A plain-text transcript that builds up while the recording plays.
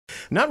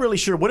Not really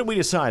sure. What did we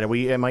decide?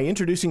 Am I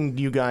introducing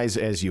you guys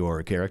as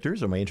your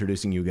characters, or am I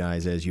introducing you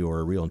guys as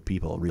your real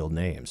people, real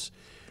names?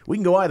 We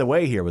can go either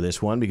way here with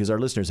this one because our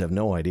listeners have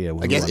no idea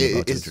what I guess I'm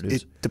about to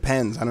introduce. it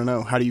depends. I don't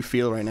know. How do you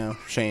feel right now,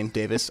 Shane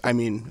Davis? I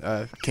mean,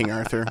 King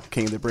Arthur,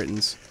 King of the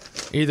Britons.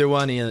 Either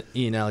one,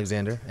 Ian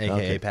Alexander,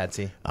 a.k.a.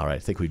 Patsy. All right, I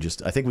think we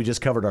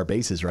just covered our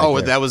bases right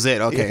there. That was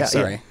it. Okay, Yeah,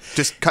 sorry. yeah.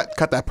 Just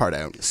cut that part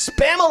out.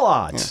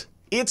 SPAMALOT!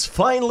 Yeah. It's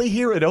finally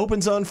here. It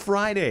opens on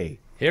Friday.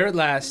 Here at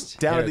last.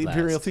 Down at the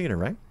Imperial Theater,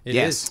 right? It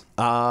is.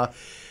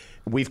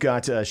 We've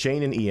got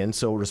Shane and Ian,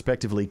 so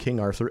respectively King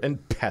Arthur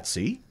and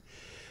Patsy.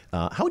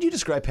 How would you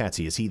describe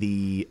Patsy? Is he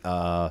the...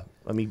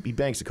 he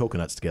bangs the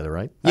coconuts together,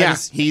 right? Yeah,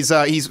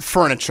 he's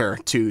furniture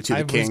to the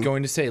I king. was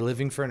going to say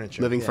living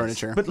furniture. Living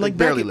furniture. But like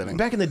barely living.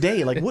 Back in the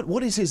day, like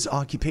what is his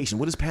occupation?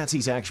 What is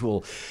Patsy's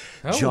actual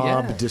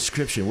job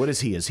description? What is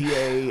he? Is he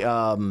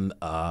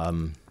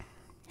a...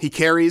 He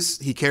carries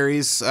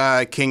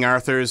King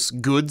Arthur's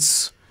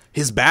goods.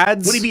 His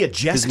bads. Would he be a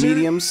jester? His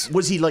mediums.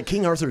 Was he like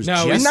King Arthur's No,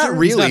 jester? he's Not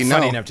really. He's not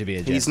funny no. enough to be a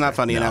jester. He's not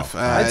funny enough.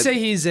 I'd say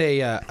he's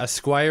a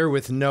squire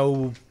with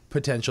no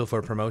potential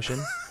for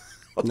promotion.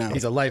 No.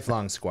 He's a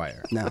lifelong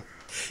squire. No.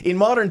 In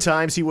modern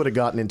times, he would have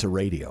gotten into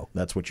radio.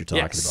 That's what you're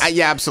talking about.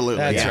 Yeah, absolutely.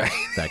 That's yeah. right.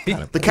 That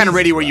kind of The kind of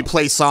radio where you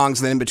play songs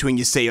and then in between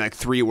you say like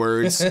 3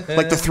 words,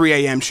 like the 3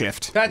 a.m.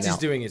 shift. Patsy's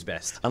doing his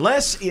best.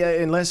 Unless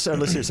our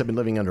listeners have been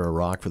living under a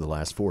rock for the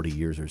last 40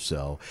 years or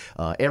so,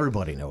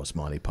 everybody knows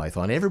Monty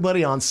Python.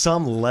 Everybody on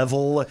some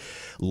level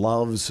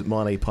loves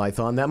Monty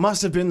Python. That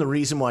must have been the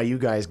reason why you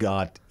guys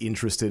got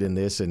interested in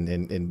this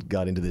and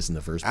got into this in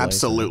the first place.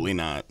 Absolutely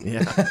not.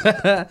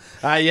 Yeah.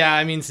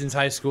 I mean, since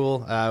high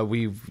school,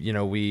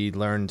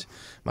 we learned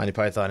Monty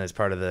Python as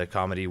part of the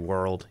comedy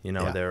world.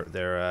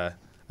 They're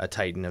a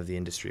titan of the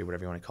industry,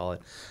 whatever you want to call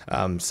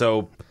it.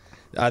 So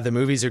the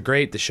movies are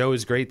great. The show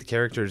is great. The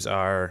characters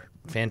are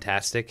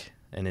fantastic,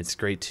 and it's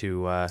great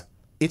to.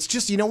 It's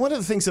just, one of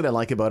the things that I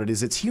like about it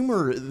is its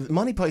humor.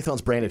 Monty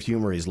Python's brand of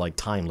humor is like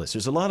timeless.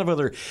 There's a lot of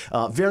other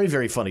very,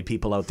 very funny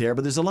people out there,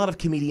 but there's a lot of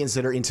comedians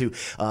that are into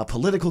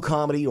political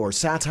comedy or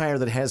satire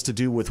that has to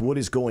do with what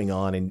is going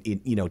on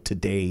in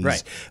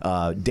today's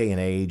day and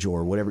age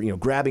or whatever,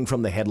 grabbing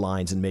from the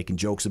headlines and making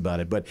jokes about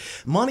it. But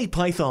Monty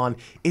Python,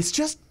 it's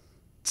just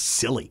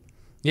silly.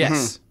 Yes.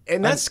 Mm-hmm.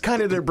 And that's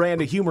kind of their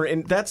brand of humor,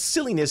 and that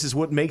silliness is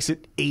what makes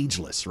it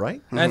ageless, right?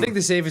 Mm-hmm. I think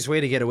the safest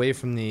way to get away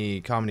from the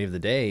comedy of the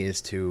day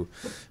is to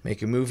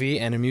make a movie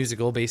and a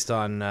musical based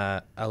on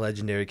a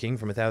legendary king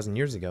from 1,000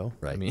 years ago.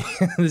 Right. I mean,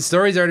 the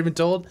story's already been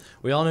told.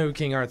 We all know who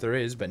King Arthur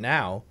is, but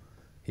now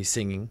he's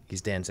singing,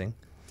 he's dancing.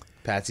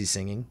 Patsy's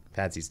singing,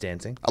 Patsy's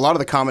dancing. A lot of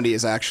the comedy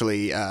is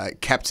actually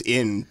kept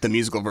in the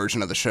musical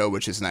version of the show,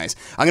 which is nice.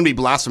 I'm going to be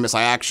blasphemous.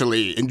 I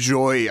actually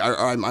enjoy.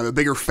 I'm a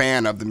bigger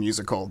fan of the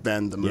musical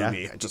than the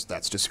movie. Yeah.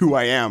 That's just who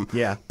I am.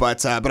 Yeah.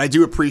 But I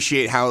do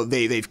appreciate how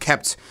they've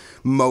kept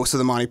most of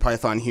the Monty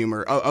Python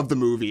humor of the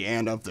movie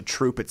and of the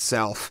troupe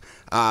itself.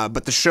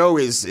 But the show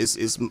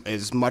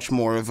is much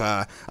more of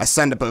a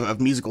send-up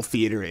of musical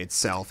theater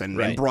itself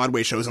and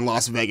Broadway shows and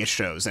Las Vegas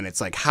shows. And it's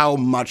like, how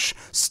much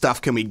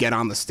stuff can we get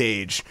on the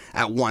stage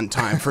at one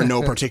time for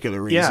no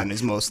particular reason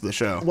is most of the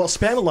show. Well,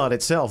 SPAMALOT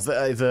itself,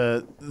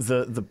 the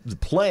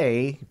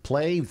play,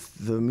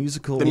 the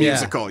musical. The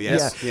musical,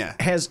 yes. Yeah.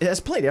 Has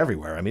played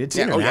everywhere. I mean, it's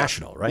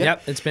international, right?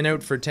 Yep, it's been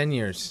out for 10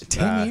 years.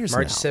 10 years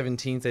March now.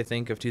 17th, I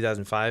think, of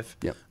 2005.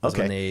 Yep. Was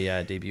when they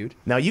debuted.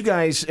 Now, you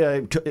guys,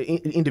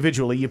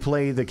 individually, you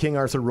play the King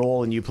Arthur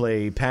role and you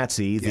play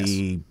Patsy,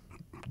 the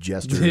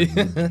jester.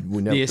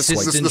 The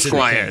assistant the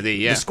squire.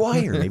 The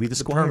squire, maybe the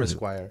squire. Perma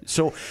squire.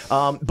 So,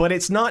 but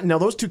it's not. Now,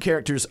 those two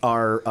characters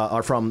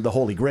are from the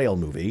Holy Grail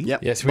movie.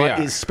 Yep. Yes, we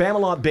are. Is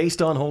SPAMALOT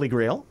based on Holy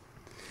Grail?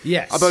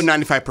 Yes. About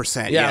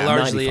 95%. Yeah,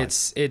 largely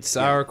 95. it's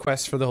our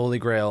quest for the Holy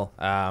Grail.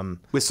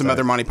 With some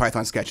other Monty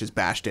Python sketches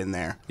bashed in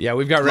there. Yeah,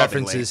 we've got Lovingly.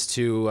 references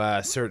to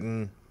a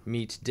certain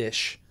meat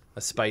dish,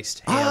 a spiced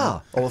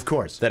ham Of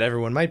course. that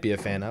everyone might be a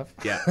fan of.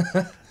 Yeah.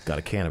 Got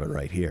a can of it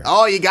right here.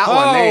 Oh, you got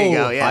one. There you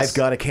go. Yes. I've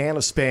got a can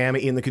of Spam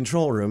in the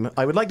control room.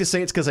 I would like to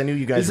say it's because I knew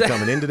you guys were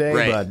coming in today,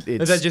 Right. but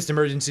it's... Is that just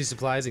emergency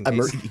supplies in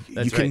case?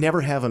 you can never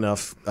have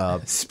enough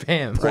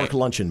Spam. pork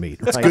luncheon meat.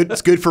 Right?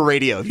 It's good for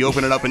radio. If you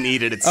open it up and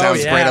eat it, it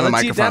sounds great on the let's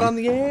microphone. eat that on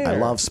the air. I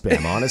love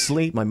Spam.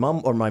 Honestly, my mom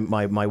or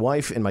my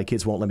wife and my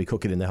kids won't let me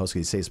cook it in the house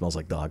because they say it smells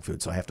like dog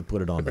food, so I have to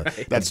put it on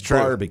the That's true.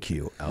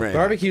 barbecue. out Right. there.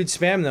 Barbecued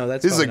Spam, though.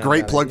 That's This is a probably not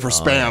great bad plug idea.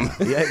 for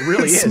Spam. Yeah, it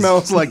really It is.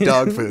 smells like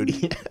dog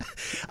food.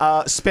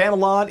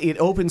 SPAMALOT, it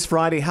opens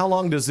Friday. How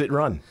long does it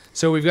run?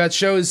 So we've got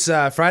shows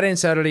Friday and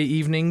Saturday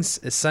evenings,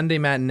 a Sunday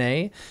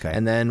matinee, Okay.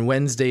 and then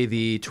Wednesday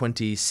the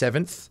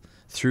 27th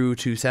through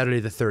to Saturday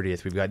the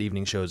 30th. We've got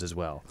evening shows as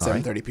well.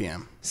 7:30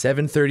 p.m.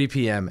 7:30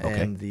 p.m.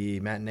 And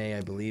the matinee,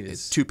 I believe,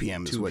 is 2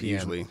 p.m. is 2 what p.m.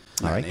 usually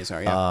All right. matinees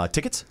are. Yeah.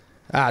 Tickets?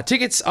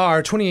 Tickets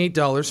are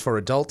 $28 for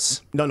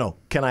adults. No.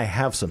 Can I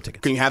have some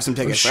tickets? Can you have some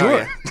tickets?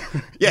 Sure.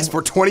 Yes,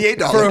 for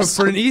 $28.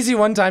 For an easy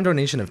one-time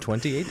donation of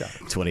 $28.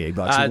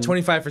 $28.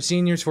 25 for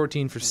seniors,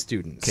 14 for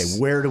students. Okay,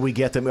 where do we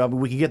get them?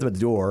 We can get them at the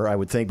door, I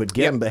would think, but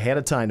get them ahead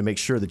of time to make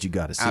sure that you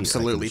got a seat.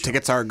 Absolutely.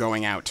 Tickets are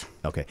going out.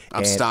 Okay.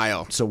 Of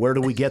style. So where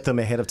do we get them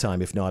ahead of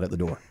time, if not at the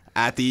door?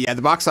 At the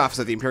box office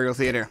at the Imperial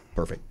Theater.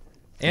 Perfect.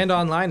 And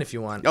online if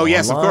you want. Oh,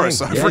 yes, of course.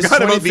 I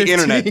forgot about the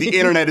internet. The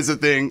internet is a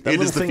thing.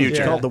 It is the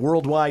future. It's called the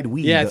World Wide Web.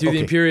 Yeah, through the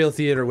Imperial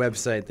Theater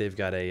website, they've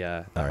got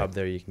a hub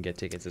there. You can get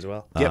tickets as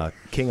well.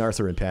 King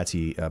Arthur and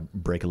Patsy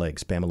break a leg.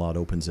 SPAMALOT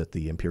opens at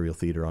the Imperial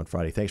Theater on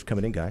Friday. Thanks for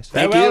coming in, guys.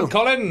 Thank you,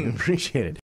 Colin. Appreciate it.